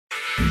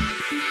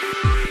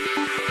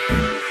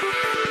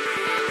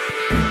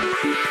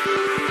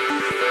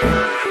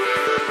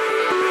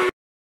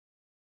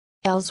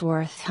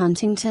Ellsworth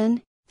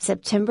Huntington,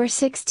 September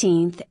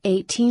 16,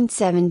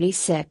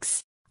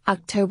 1876,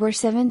 October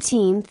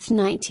 17,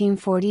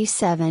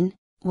 1947,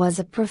 was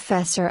a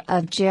professor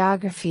of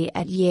geography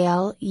at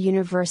Yale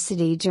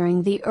University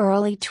during the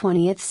early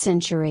 20th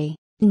century,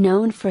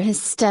 known for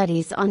his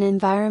studies on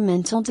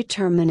environmental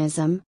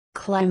determinism,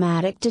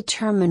 climatic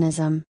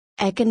determinism,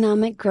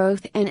 economic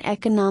growth and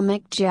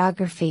economic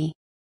geography.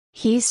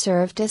 He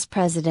served as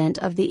president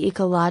of the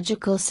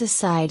Ecological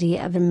Society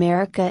of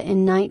America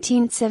in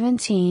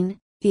 1917,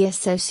 the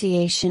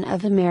Association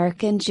of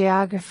American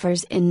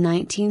Geographers in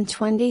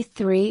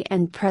 1923,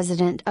 and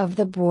president of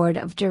the board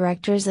of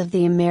directors of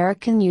the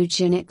American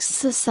Eugenics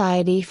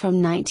Society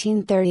from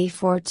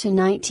 1934 to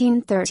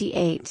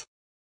 1938.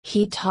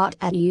 He taught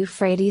at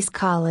Euphrates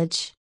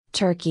College,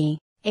 Turkey,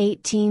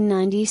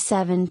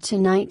 1897 to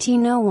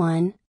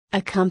 1901,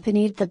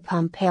 accompanied the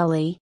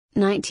Pompili,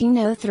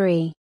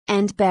 1903,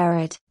 and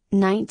Barrett,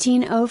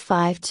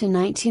 1905 to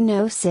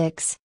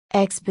 1906,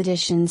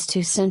 expeditions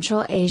to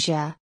Central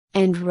Asia,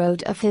 and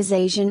wrote of his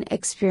Asian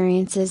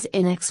experiences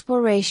in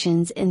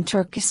explorations in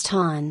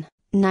Turkestan,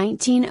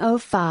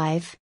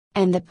 1905,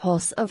 and the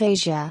Pulse of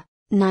Asia,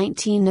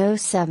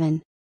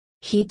 1907.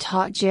 He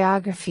taught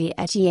geography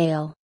at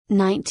Yale,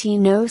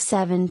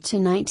 1907 to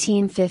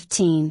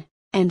 1915,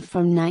 and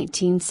from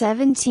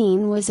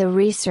 1917 was a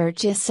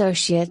research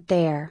associate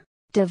there,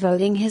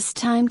 devoting his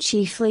time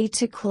chiefly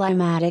to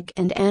climatic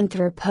and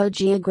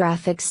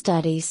anthropogeographic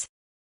studies.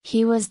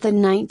 He was the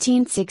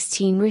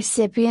 1916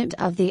 recipient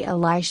of the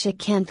Elisha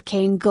Kent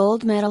Kane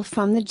Gold Medal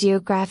from the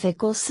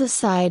Geographical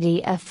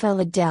Society of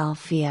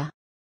Philadelphia.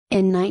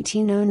 In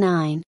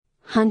 1909,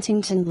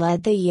 Huntington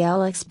led the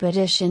Yale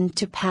expedition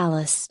to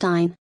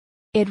Palestine.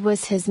 It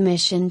was his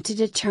mission to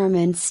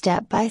determine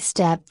step by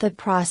step the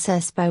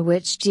process by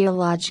which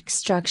geologic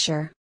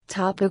structure,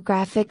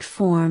 topographic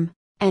form,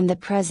 and the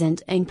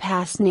present and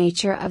past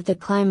nature of the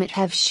climate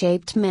have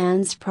shaped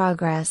man's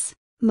progress,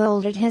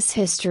 molded his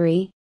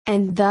history,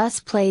 and thus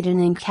played an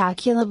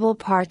incalculable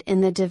part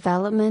in the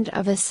development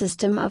of a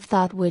system of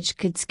thought which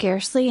could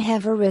scarcely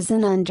have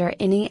arisen under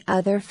any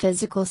other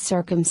physical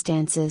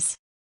circumstances.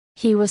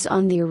 He was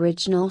on the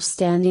original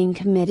Standing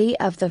Committee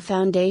of the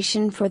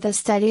Foundation for the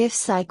Study of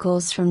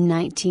Cycles from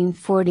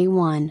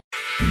 1941.